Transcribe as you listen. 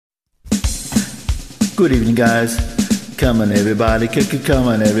Good evening, guys. Come on, everybody. Come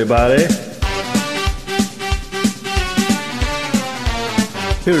on, everybody.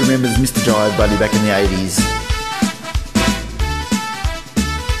 Who remembers Mr. Jive Buddy back in the 80s?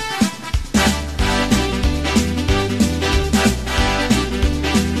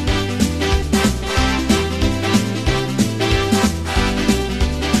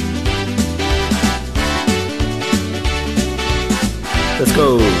 Let's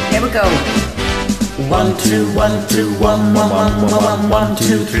go. Here we go. 1, 2, 1, 2, 1, 1, 1, 1, 1,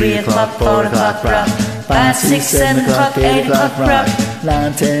 2, 3 o'clock, 4 o'clock, rock. 5, 6, 7 o'clock, 8 o'clock, rock.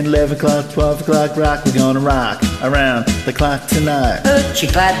 9, 10, 11 o'clock, 12 o'clock, rock. We're gonna rock around the clock tonight. Put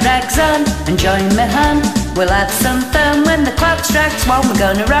your glad rags on and join me, hon. We'll have some fun when the clock strikes 1. We're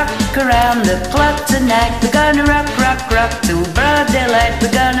gonna rock around the clock tonight. We're gonna rock, rock, rock till broad daylight.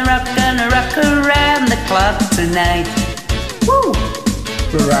 We're gonna rock around the clock tonight. Woo!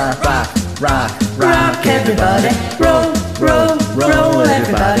 Rock, rock, rock, rock, everybody. Roll, roll, roll,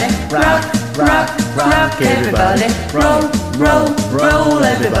 everybody. Rock, rock, rock, everybody. Roll, roll, roll,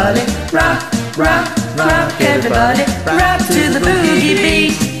 everybody. Rock, rock, rock, everybody. Rock to the boogie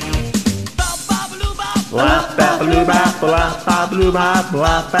beat. Bop, bop, bop, bop, bop, bop, bop,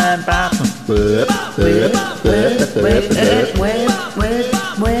 bop, bop, bop.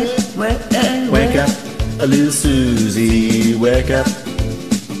 Wake up, a little Susie, wake up.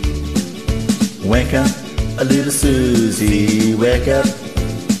 Wake up, a little Susie, wake up.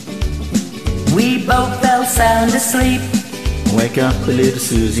 We both fell sound asleep. Wake up, a little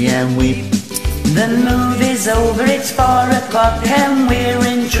Susie, and weep. The movie's over, it's 4 o'clock and we're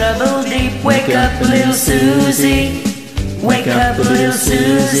in trouble deep. Wake up, little Susie. Wake up, little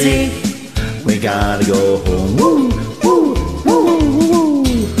Susie. We gotta go home. Woo, woo, woo, woo,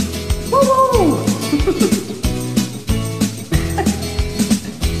 woo, woo.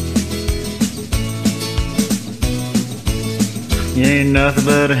 You ain't nothing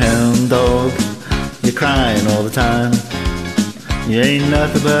but a hound dog. You're crying all the time. You ain't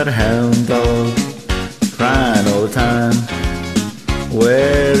nothing but a hound dog, crying all the time.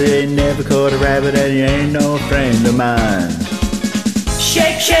 Well, you ain't never caught a rabbit and you ain't no friend of mine.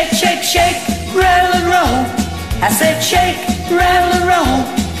 Shake, shake, shake, shake, rattle and roll. I said shake, rattle and roll.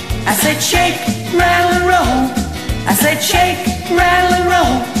 I said shake, rattle and roll. I said shake, rattle and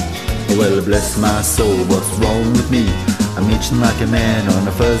roll. Well, bless my soul, what's wrong with me? I'm itching like a man on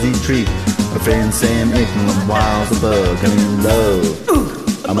a fuzzy tree. My friends say I'm ignorant, wild as a bug. I'm in love. Ooh.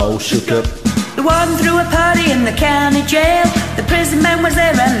 I'm all shook up. The warden threw a party in the county jail. The prison man was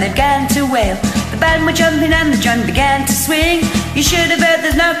there and they began to wail. The band were jumping and the joint began to swing. You should have heard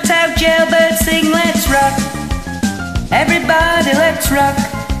the knocked out jailbird sing. Let's rock, everybody, let's rock.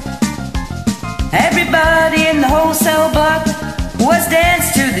 Everybody in the whole cell block was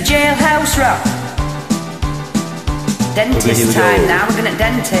dance to the jailhouse rock. Dentist time now, we're gonna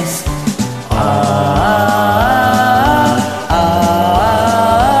dentist. The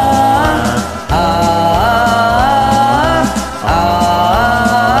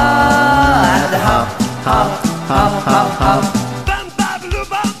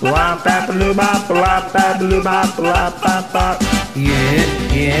hop, hop, hop, hop, hop. Yeah,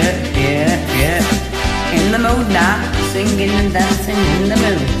 yeah, yeah, yeah. In the mood now, singing and dancing in the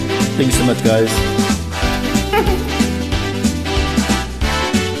mood. Thank you so much, guys.